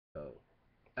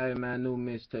Hey man, new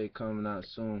mixtape coming out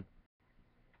soon.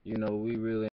 You know, we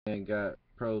really ain't got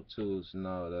Pro Tools and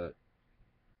all that.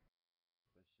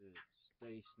 But shit,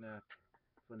 stay snapping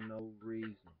for no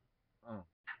reason. Uh,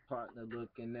 Partner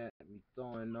looking at me,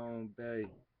 throwing on Bay.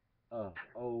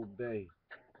 Old Bay.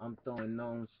 I'm throwing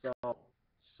on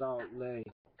Salt Lake.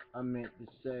 I meant to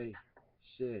say,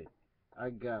 shit,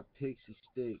 I got pixie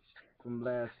sticks from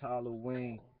last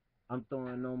Halloween. I'm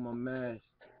throwing on my mask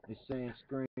and saying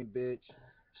scream, bitch.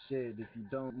 Shit, if you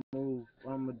don't move,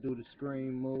 I'ma do the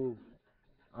scream move.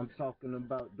 I'm talking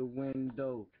about the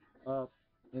window, up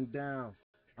and down.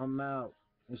 I'm out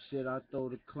and shit, I throw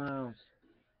the clowns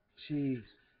cheese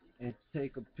and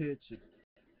take a picture.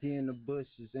 He in the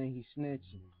bushes and he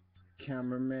snitching.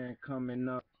 Cameraman coming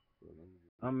up.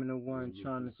 I'm in the one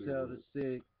trying to sell the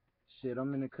cig. Shit,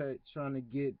 I'm in the cut trying to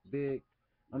get big.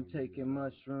 I'm taking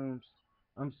mushrooms.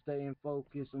 I'm staying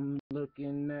focused. I'm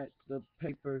looking at the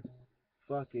paper.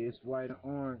 Fuck it, it's white and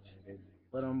orange.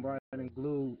 But I'm writing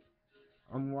glued.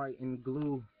 I'm writing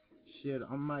glue. Shit,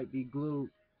 I might be glued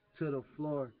to the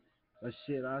floor. But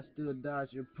shit, I still dodge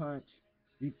your punch.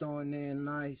 You throwing in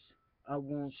nice. I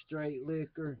want straight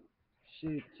liquor.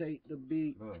 Shit, take the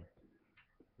beat.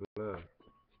 Look,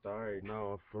 starting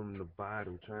off from the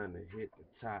bottom, trying to hit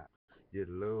the top. Your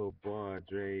little boy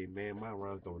Dre, man, my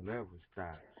runs don't never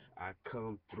stop. I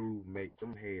come through, make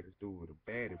them haters do with a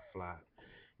batting flop.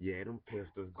 Yeah, them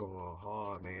pistols going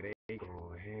hard, man, they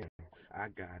going ham. I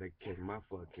gotta catch my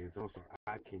fucking zone so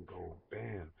I can go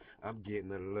bam. I'm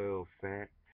getting a little fat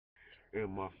in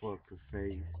my fucking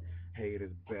face.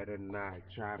 Haters better not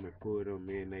try me, put them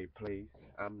in their place.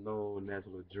 I'm known as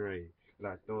Lil Dre,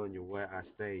 Lithonia where I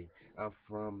stay. I'm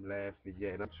from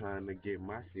Lafayette, I'm trying to get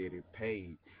my city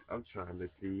paid. I'm trying to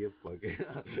see if fucking...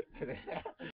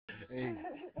 Hey.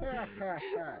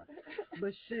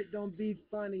 But shit don't be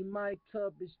funny, my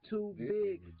tub is too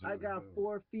big. I got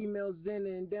 4 females in it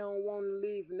and they don't wanna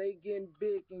leave and they getting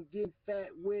big and getting fat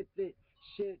with it.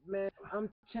 Shit man, I'm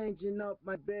changing up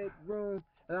my bedroom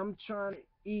and I'm trying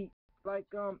to eat like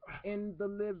I'm in the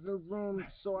living room.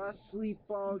 So I sleep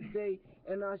all day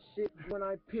and I shit when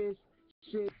I piss.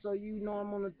 Shit, so you know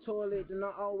I'm on the toilet and I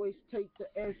always take the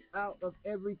S out of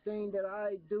everything that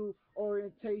I do.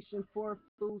 Orientation for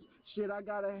fools. Shit, I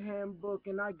got a handbook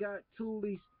and I got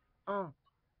toolies.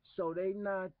 So they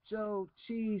nacho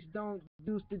cheese, don't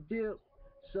use the dip.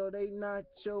 So they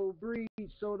nacho breed,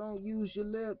 so don't use your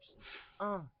lips.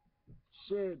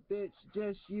 Shit, bitch,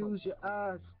 just use your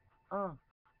eyes.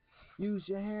 Use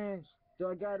your hands. Do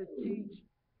I gotta teach?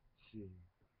 Shit,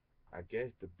 I guess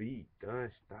the beat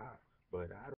done stop, but I